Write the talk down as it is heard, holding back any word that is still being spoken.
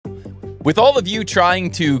With all of you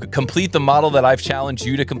trying to complete the model that I've challenged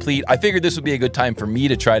you to complete, I figured this would be a good time for me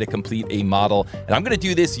to try to complete a model, and I'm going to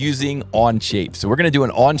do this using Onshape. So we're going to do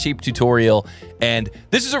an Onshape tutorial, and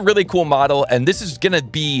this is a really cool model, and this is going to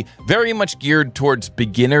be very much geared towards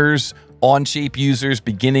beginners, Onshape users,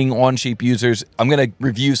 beginning Onshape users. I'm going to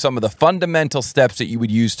review some of the fundamental steps that you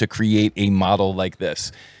would use to create a model like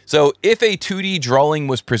this. So if a 2D drawing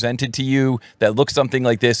was presented to you that looks something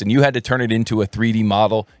like this and you had to turn it into a 3D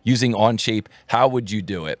model using Onshape, how would you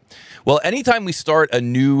do it? Well, anytime we start a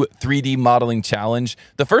new 3D modeling challenge,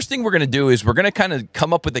 the first thing we're going to do is we're going to kind of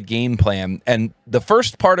come up with a game plan. And the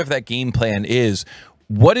first part of that game plan is,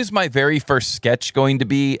 what is my very first sketch going to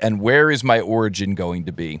be, and where is my origin going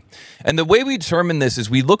to be? And the way we determine this is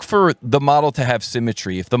we look for the model to have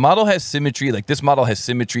symmetry. If the model has symmetry, like this model has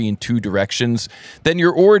symmetry in two directions, then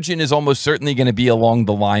your origin is almost certainly going to be along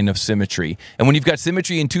the line of symmetry. And when you've got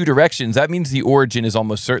symmetry in two directions, that means the origin is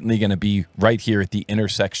almost certainly going to be right here at the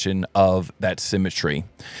intersection of that symmetry.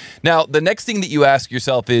 Now, the next thing that you ask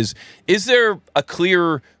yourself is there a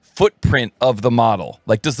clear footprint of the model?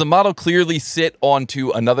 Like, does the model clearly sit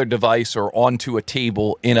onto another device or onto a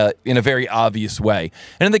table in a very obvious way?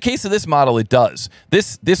 And in the case of this model, it does.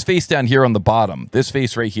 This face down here on the bottom, this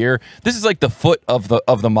face right here, this is like the foot of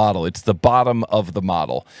the model. It's the bottom of the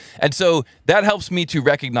model. And so that helps me to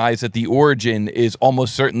recognize that the origin is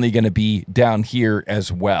almost certainly going to be down here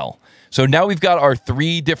as well. So now we've got our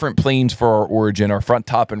three different planes for our origin, our front,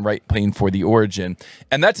 top, and right plane for the origin.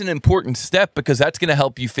 And that's an important step because that's going to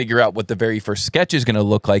help you figure out what the very first sketch is going to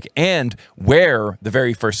look like and where the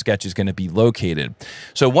very first sketch is going to be located.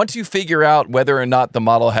 So once you figure out whether or not the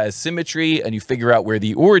model has symmetry and you figure out where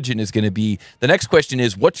the origin is going to be, the next question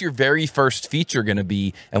is, what's your very first feature going to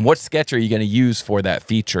be, and what sketch are you going to use for that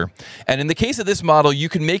feature? And in the case of this model, you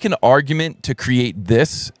can make an argument to create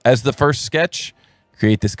this as the first sketch.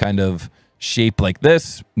 Create this kind of shape like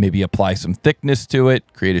this, maybe apply some thickness to it,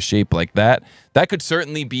 create a shape like that. That could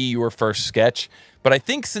certainly be your first sketch. But I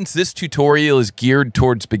think since this tutorial is geared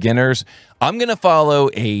towards beginners, I'm going to follow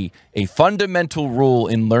a fundamental rule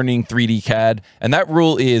in learning 3D CAD, and that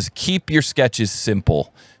rule is keep your sketches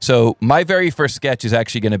simple. So my very first sketch is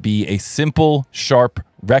actually going to be a simple, sharp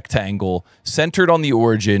rectangle centered on the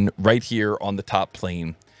origin right here on the top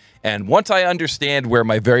plane. And once I understand where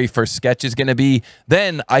my very first sketch is going to be,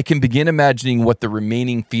 then I can begin imagining what the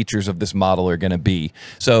remaining features of this model are going to be.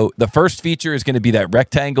 So the first feature is going to be that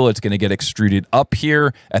rectangle. It's going to get extruded up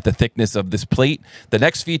here at the thickness of this plate. The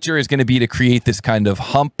next feature is going to be to create this kind of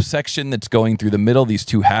hump section that's going through the middle, these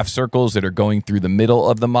two half circles that are going through the middle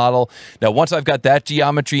of the model. Now, once I've got that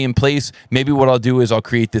geometry in place, maybe what I'll do is I'll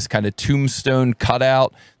create this kind of tombstone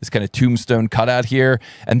cutout here.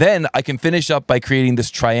 And then I can finish up by creating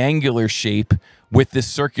this triangular shape with this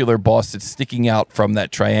circular boss that's sticking out from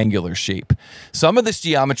that triangular shape. Some of this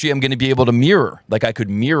geometry I'm going to be able to mirror. Like I could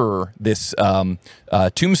mirror this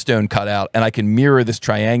tombstone cutout, and I can mirror this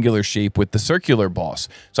triangular shape with the circular boss.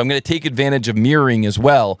 So I'm going to take advantage of mirroring as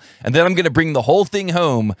well. And then I'm going to bring the whole thing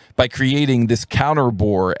home by creating this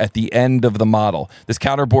counterbore at the end of the model. This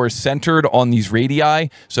counterbore is centered on these radii.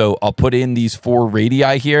 So I'll put in these 4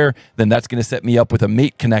 radii here. Then that's going to set me up with a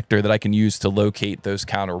mate connector that I can use to locate those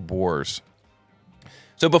counterbores.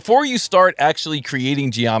 So before you start actually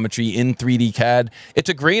creating geometry in 3D CAD, it's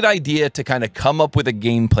a great idea to kind of come up with a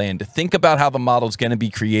game plan, to think about how the model is going to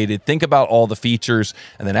be created, think about all the features,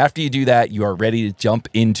 and then after you do that, you are ready to jump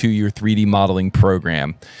into your 3D modeling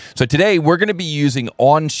program. So today, we're going to be using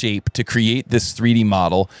Onshape to create this 3D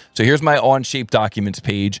model. So here's my Onshape documents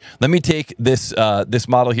page. Let me take this, this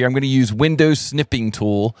model here. I'm going to use Windows snipping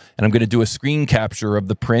tool, and I'm going to do a screen capture of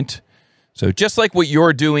the print. So just like what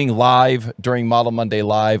you're doing live during Model Monday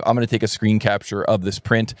Live, I'm going to take a screen capture of this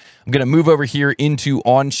print. I'm going to move over here into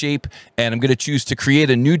Onshape, and I'm going to choose to create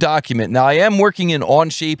a new document. Now, I am working in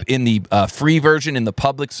Onshape in the free version in the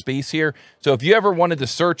public space here. So if you ever wanted to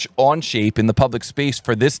search Onshape in the public space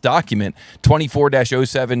for this document,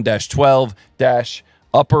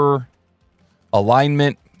 24-07-12-upper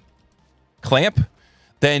alignment clamp,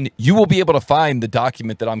 then you will be able to find the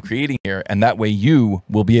document that I'm creating here, and that way you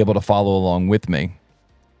will be able to follow along with me.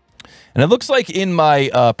 And it looks like in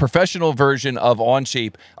my professional version of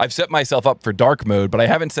Onshape, I've set myself up for dark mode, but I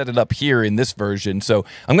haven't set it up here in this version. So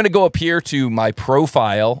I'm going to go up here to my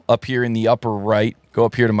profile up here in the upper right. Go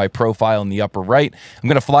up here to my profile in the upper right. I'm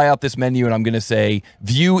going to fly out this menu, and I'm going to say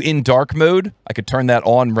view in dark mode. I could turn that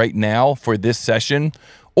on right now for this session,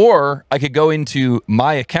 or I could go into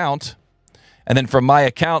my account. And then from my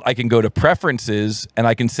account, I can go to preferences and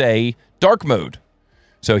I can say dark mode.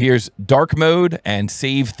 So here's dark mode and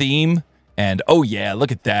save theme And oh yeah,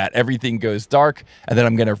 look at that. Everything goes dark. And then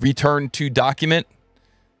I'm going to return to document.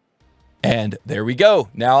 And there we go.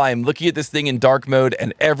 Now I'm looking at this thing in dark mode,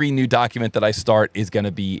 and every new document that I start is going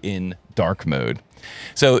to be in dark mode.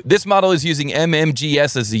 So this model is using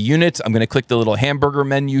MMGS as a unit. I'm going to click the little hamburger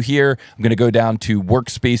menu here. I'm going to go down to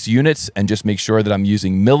workspace units and just make sure that I'm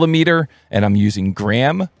using millimeter and I'm using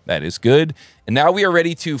gram. That is good. And now we are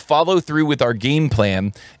ready to follow through with our game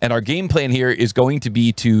plan. And our game plan here is going to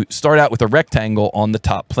be to start out with a rectangle on the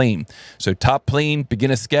top plane. So top plane,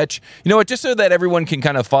 begin a sketch. You know what, just so that everyone can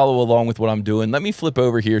kind of follow along with what I'm doing, let me flip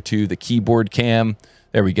over here to the keyboard cam.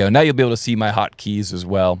 There we go. Now you'll be able to see my hotkeys as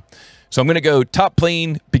well. So I'm going to go top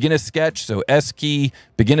plane, begin a sketch. So S key,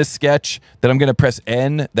 begin a sketch. Then I'm going to press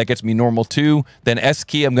N. That gets me normal 2. Then S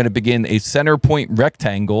key, I'm going to begin a center point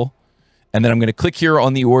rectangle. And then I'm going to click here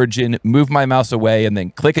on the origin, move my mouse away, and then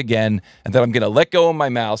click again. And then I'm going to let go of my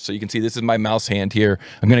mouse. So you can see this is my mouse hand here.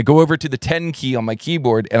 I'm going to go over to the 10 key on my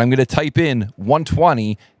keyboard, and I'm going to type in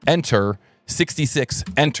 120, enter, 66,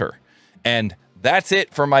 enter. And that's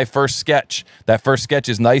it for my first sketch. That first sketch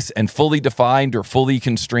is nice and fully defined or fully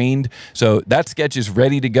constrained. So that sketch is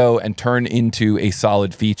ready to go and turn into a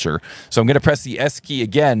solid feature. So I'm going to press the S key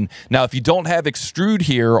again. Now, if you don't have extrude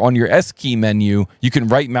here on your S key menu, you can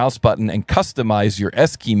right mouse button and customize your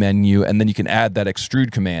S key menu, and then you can add that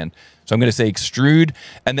extrude command. So I'm going to say extrude.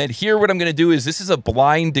 And then here what I'm going to do is this is a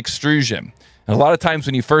blind extrusion. And a lot of times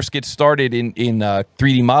when you first get started in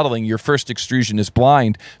 3D modeling, your first extrusion is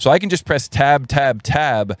blind. So I can just press tab, tab,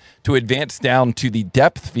 tab to advance down to the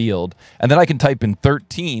depth field. And then I can type in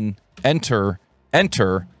 13, enter,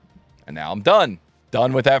 enter, and now I'm done.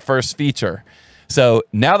 Done with that first feature. So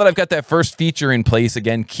now that I've got that first feature in place,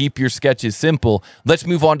 again, keep your sketches simple. Let's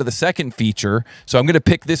move on to the second feature. So I'm going to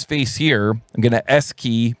pick this face here. I'm going to S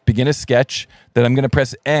key, begin a sketch. Then I'm going to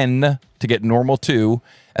press N to get normal 2.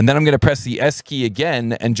 And then I'm going to press the S key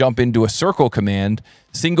again and jump into a circle command.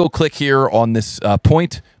 Single click here on this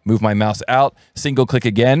point, move my mouse out, single click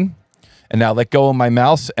again. And now let go of my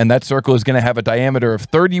mouse, and that circle is going to have a diameter of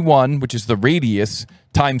 31, which is the radius,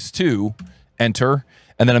 times 2, enter.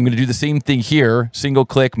 And then I'm going to do the same thing here, single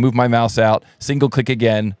click, move my mouse out, single click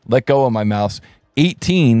again, let go of my mouse,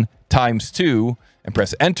 18 times 2, and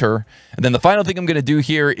press enter. And then the final thing I'm going to do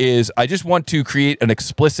here is I just want to create an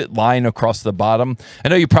explicit line across the bottom. I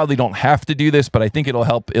know you probably don't have to do this, but I think it'll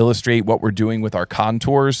help illustrate what we're doing with our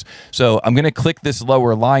contours. So I'm going to click this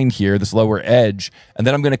lower line here, this lower edge, and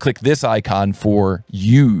then I'm going to click this icon for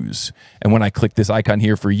use. And when I click this icon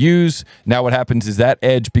here for use, now what happens is that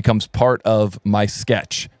edge becomes part of my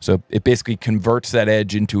sketch. So it basically converts that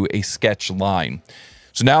edge into a sketch line.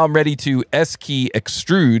 So now I'm ready to S key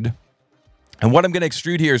extrude. And what I'm going to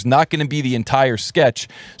extrude here is not going to be the entire sketch.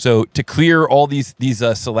 So to clear all these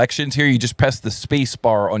selections here, you just press the space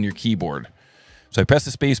bar on your keyboard. So I press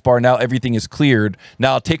the space bar. Now everything is cleared.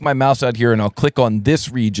 Now I'll take my mouse out here and I'll click on this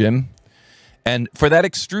region. And for that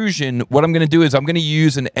extrusion, what I'm going to do is I'm going to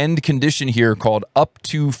use an end condition here called up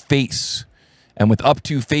to face. And with up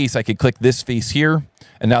to face, I could click this face here.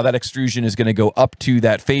 And now that extrusion is going to go up to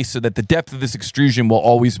that face so that the depth of this extrusion will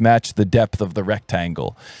always match the depth of the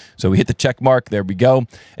rectangle. So we hit the check mark. There we go.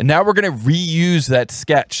 And now we're going to reuse that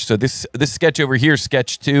sketch. So this sketch over here,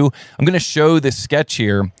 sketch 2, I'm going to show this sketch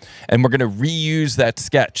here, and we're going to reuse that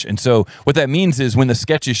sketch. And so what that means is when the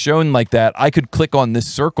sketch is shown like that, I could click on this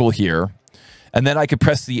circle here, and then I could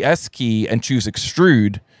press the S key and choose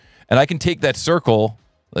extrude, and I can take that circle.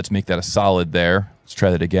 Let's make that a solid there. Let's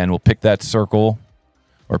try that again. We'll pick that circle,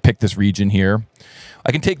 or pick this region here.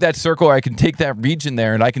 I can take that circle, or I can take that region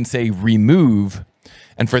there, and I can say remove.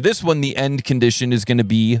 And for this one, the end condition is going to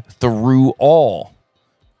be through all.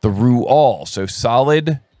 Through all. So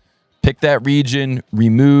solid, pick that region,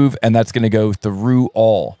 remove, and that's going to go through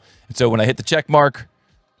all. And so when I hit the check mark,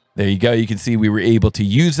 there you go. You can see we were able to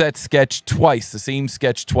use that sketch twice, the same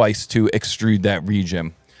sketch twice, to extrude that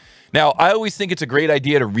region. Now, I always think it's a great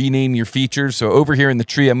idea to rename your features. So over here in the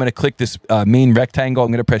tree, I'm going to click this main rectangle.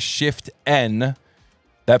 I'm going to press Shift-N.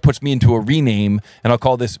 That puts me into a rename, and I'll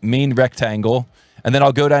call this main rectangle. And then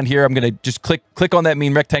I'll go down here. I'm going to just click on that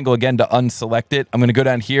main rectangle again to unselect it. I'm going to go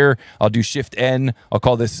down here. I'll do Shift-N. I'll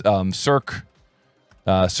call this Circ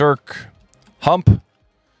Hump.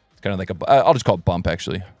 It's kind of like I'll just call it Bump,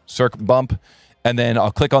 actually. Circ Bump. And then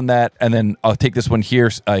I'll click on that, and then I'll take this one here,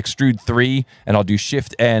 extrude 3, and I'll do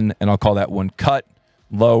Shift-N, and I'll call that one cut,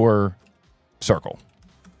 lower, circle.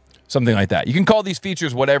 Something like that. You can call these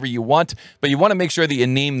features whatever you want, but you want to make sure that you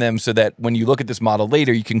name them so that when you look at this model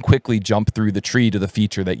later, you can quickly jump through the tree to the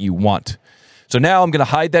feature that you want. So now I'm going to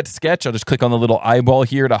hide that sketch. I'll just click on the little eyeball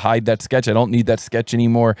here to hide that sketch. I don't need that sketch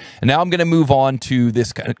anymore. And now I'm going to move on to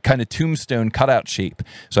this kind of tombstone cutout shape.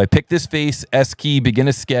 So I pick this face, S key, begin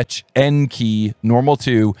a sketch, N key, normal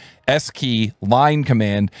 2, S key, line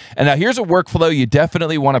command. And now here's a workflow you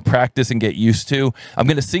definitely want to practice and get used to. I'm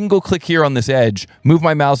going to single click here on this edge, move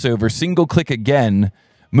my mouse over, single click again,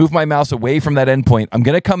 move my mouse away from that endpoint. I'm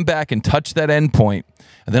going to come back and touch that endpoint.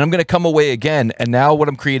 And then I'm going to come away again, and now what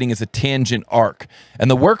I'm creating is a tangent arc. And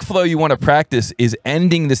the workflow you want to practice is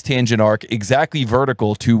ending this tangent arc exactly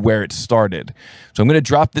vertical to where it started. So I'm going to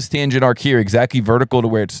drop this tangent arc here exactly vertical to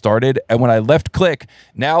where it started, and when I left click,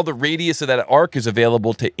 now the radius of that arc is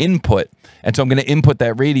available to input. And so I'm going to input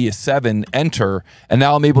that radius 7, enter, and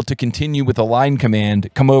now I'm able to continue with the line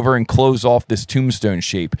command, come over and close off this tombstone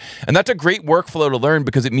shape. And that's a great workflow to learn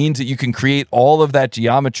because it means that you can create all of that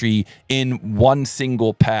geometry in one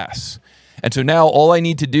single pass. And so now all I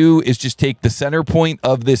need to do is just take the center point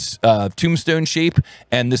of this tombstone shape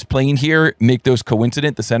and this plane here, make those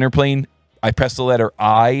coincident, the center plane. I press the letter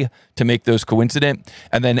I to make those coincident,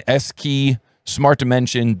 and then S key, smart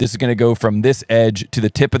dimension. This is going to go from this edge to the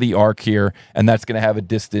tip of the arc here, and that's going to have a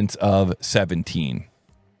distance of 17.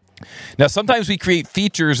 Now, sometimes we create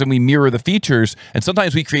features and we mirror the features, and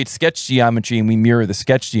sometimes we create sketch geometry and we mirror the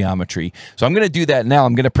sketch geometry. So I'm going to do that now.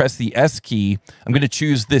 I'm going to press the S key. I'm going to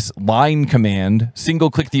choose this line command,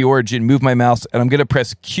 single click the origin, move my mouse, and I'm going to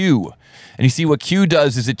press Q. And you see what Q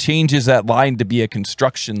does is it changes that line to be a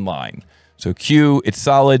construction line. So Q, it's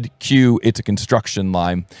solid. Q, it's a construction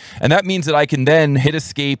line. And that means that I can then hit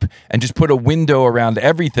escape and just put a window around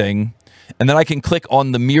everything. And then I can click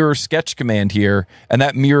on the mirror sketch command here, and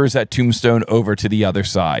that mirrors that tombstone over to the other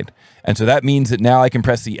side. And so that means that now I can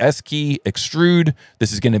press the S key, extrude.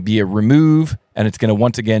 This is going to be a remove, and it's going to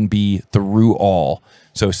once again be through all.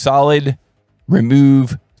 So solid,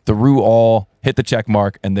 remove, through all, hit the check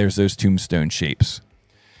mark, and there's those tombstone shapes.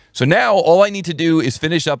 So now all I need to do is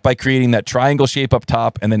finish up by creating that triangle shape up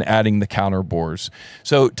top and then adding the counterbores.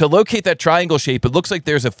 So to locate that triangle shape, it looks like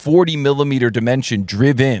there's a 40mm dimension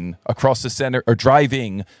driven across the center, or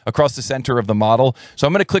driving across the center of the model. So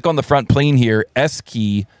I'm going to click on the front plane here, S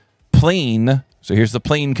key, plane. So here's the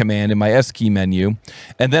plane command in my S key menu.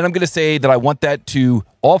 And then I'm going to say that I want that to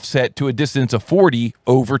offset to a distance of 40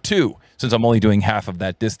 over 2, since I'm only doing half of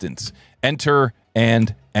that distance. Enter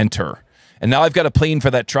and enter. And now I've got a plane for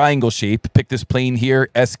that triangle shape. Pick this plane here,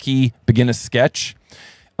 S key, begin a sketch.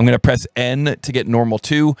 I'm going to press N to get normal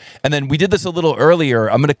 2. And then we did this a little earlier.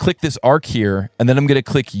 I'm going to click this arc here, and then I'm going to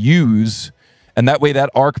click use. And that way that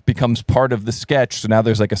arc becomes part of the sketch. So now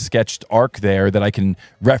there's like a sketched arc there that I can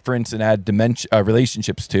reference and add dimension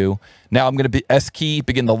relationships to. Now I'm going to be S key,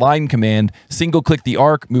 begin the line command, single click the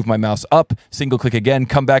arc, move my mouse up, single click again,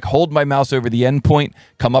 come back, hold my mouse over the endpoint,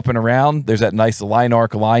 come up and around. There's that nice line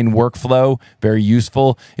arc line workflow, very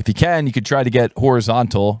useful. If you can, you could try to get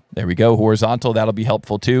horizontal. There we go, horizontal, that'll be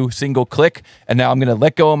helpful too. Single click, and now I'm going to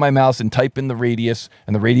let go of my mouse and type in the radius,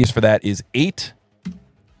 and the radius for that is 8.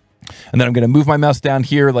 And then I'm going to move my mouse down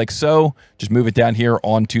here like so. Just move it down here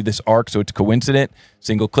onto this arc so it's coincident.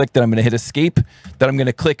 Single click, then I'm going to hit escape. Then I'm going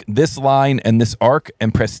to click this line and this arc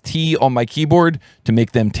and press T on my keyboard to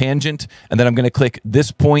make them tangent. And then I'm going to click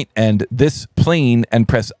this point and this plane and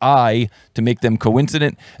press I to make them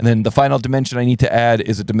coincident. And then the final dimension I need to add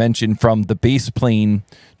is a dimension from the base plane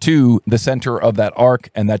to the center of that arc.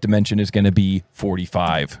 And that dimension is going to be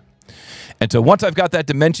 45. And so once I've got that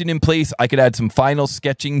dimension in place, I could add some final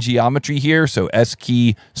sketching geometry here. So S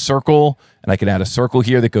key, circle, and I can add a circle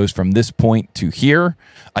here that goes from this point to here.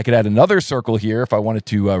 I could add another circle here if I wanted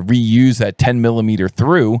to reuse that 10mm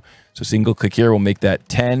through. So single click here will make that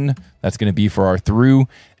 10. That's going to be for our through.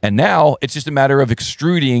 And now it's just a matter of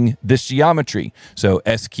extruding this geometry. So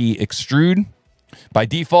S key, extrude. By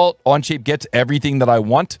default, Onshape gets everything that I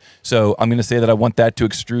want. So I'm going to say that I want that to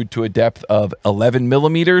extrude to a depth of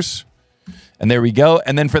 11mm. And there we go.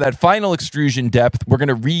 And then for that final extrusion depth, we're going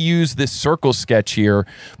to reuse this circle sketch here,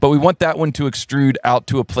 but we want that one to extrude out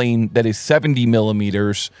to a plane that is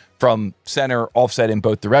 70mm from center offset in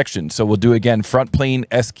both directions. So we'll do again, front plane,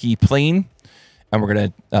 S key plane. And we're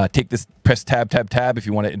going to take this, press tab, tab, tab if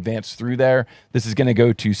you want to advance through there. This is going to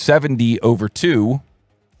go to 70 over 2.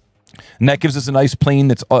 And that gives us a nice plane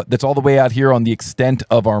that's all the way out here on the extent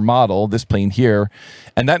of our model, this plane here.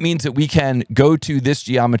 And that means that we can go to this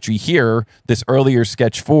geometry here, this earlier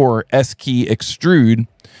sketch 4, S key, extrude.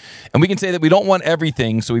 And we can say that we don't want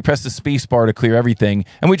everything, so we press the space bar to clear everything.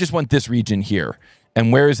 And we just want this region here.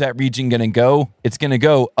 And where is that region going to go? It's going to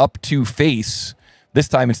go up to face. This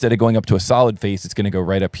time, instead of going up to a solid face, it's going to go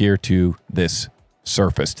right up here to this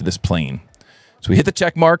surface, to this plane. So we hit the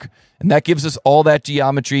check mark, and that gives us all that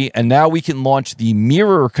geometry. And now we can launch the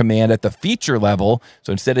mirror command at the feature level.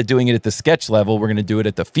 So instead of doing it at the sketch level, we're going to do it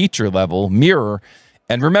at the feature level, mirror.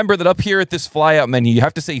 And remember that up here at this flyout menu, you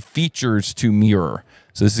have to say features to mirror.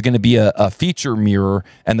 So this is going to be a feature mirror,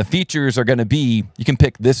 and the features are going to be, you can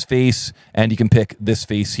pick this face and you can pick this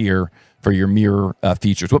face here for your mirror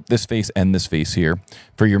features. Whoop, this face and this face here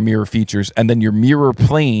for your mirror features. And then your mirror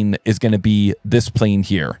plane is going to be this plane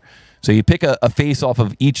here. So you pick a face off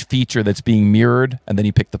of each feature that's being mirrored, and then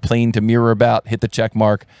you pick the plane to mirror about, hit the check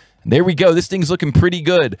mark. And there we go. This thing's looking pretty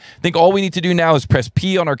good. I think all we need to do now is press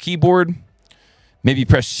P on our keyboard. Maybe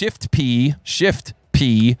press Shift P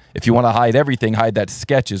if you want to hide everything, hide that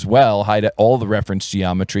sketch as well, hide all the reference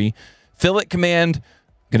geometry. Fillet command, I'm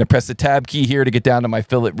going to press the tab key here to get down to my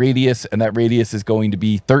fillet radius, and that radius is going to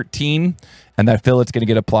be 13, and that fillet's going to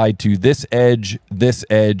get applied to this edge, and this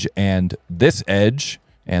edge,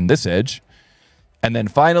 and this edge. And then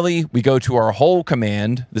finally, we go to our hole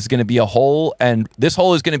command. This is going to be a hole, and this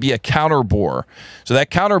hole is going to be a counterbore. So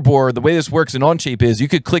that counterbore, the way this works in Onshape is you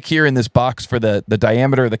could click here in this box for the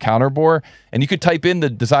diameter of the counterbore, and you could type in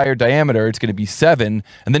the desired diameter. It's going to be 7,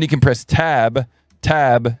 and then you can press tab,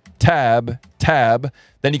 tab, tab, tab.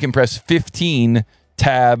 Then you can press 15,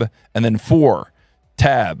 tab, and then 4,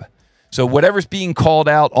 tab. So whatever's being called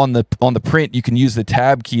out on the print, you can use the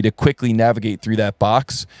tab key to quickly navigate through that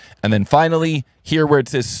box. And then finally, here where it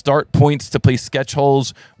says start points to place sketch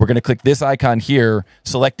holes, we're going to click this icon here,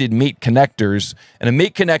 selected mate connectors. And a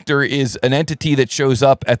mate connector is an entity that shows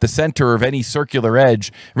up at the center of any circular edge.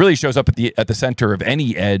 It really shows up at the center of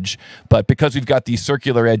any edge, but because we've got these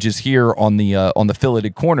circular edges here on the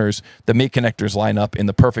filleted corners, the mate connectors line up in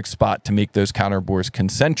the perfect spot to make those counterbores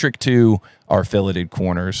concentric to our filleted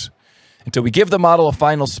corners. And so we give the model a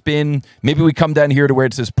final spin. Maybe we come down here to where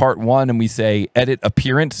it says part 1 and we say edit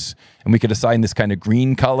appearance, and we could assign this kind of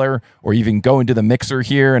green color, or even go into the mixer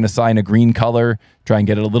here and assign a green color, try and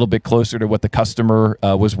get it a little bit closer to what the customer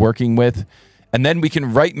was working with. And then we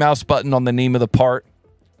can right mouse button on the name of the part.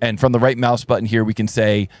 And from the right mouse button here, we can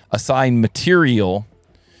say assign material.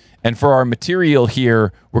 And for our material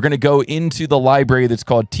here, we're going to go into the library that's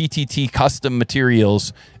called TTT Custom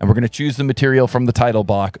Materials, and we're going to choose the material from the title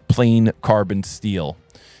block, plain carbon steel.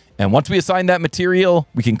 And once we assign that material,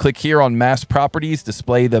 we can click here on mass properties,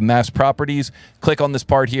 display the mass properties, click on this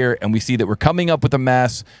part here, and we see that we're coming up with a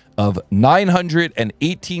mass of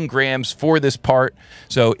 918 grams for this part.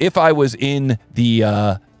 So if I was in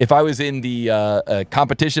the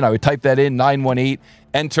competition, I would type that in, 918,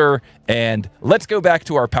 enter, and let's go back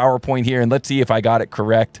to our PowerPoint here and let's see if I got it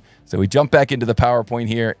correct. So we jump back into the PowerPoint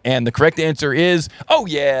here, and the correct answer is, oh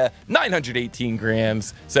yeah, 918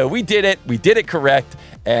 grams. So we did it correct,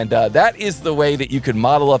 and that is the way that you could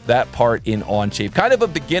model up that part in Onshape. Kind of a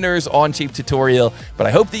beginner's Onshape tutorial, but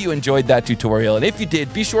I hope that you enjoyed that tutorial, and if you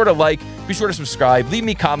did, be sure to like, be sure to subscribe, leave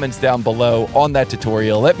me comments down below on that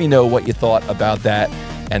tutorial. Let me know what you thought about that.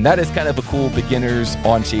 And that is kind of a cool beginner's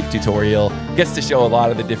Onshape tutorial. Gets to show a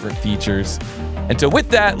lot of the different features. And so with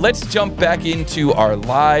that, let's jump back into our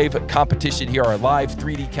live competition here, our live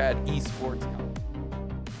 3D CAD esports.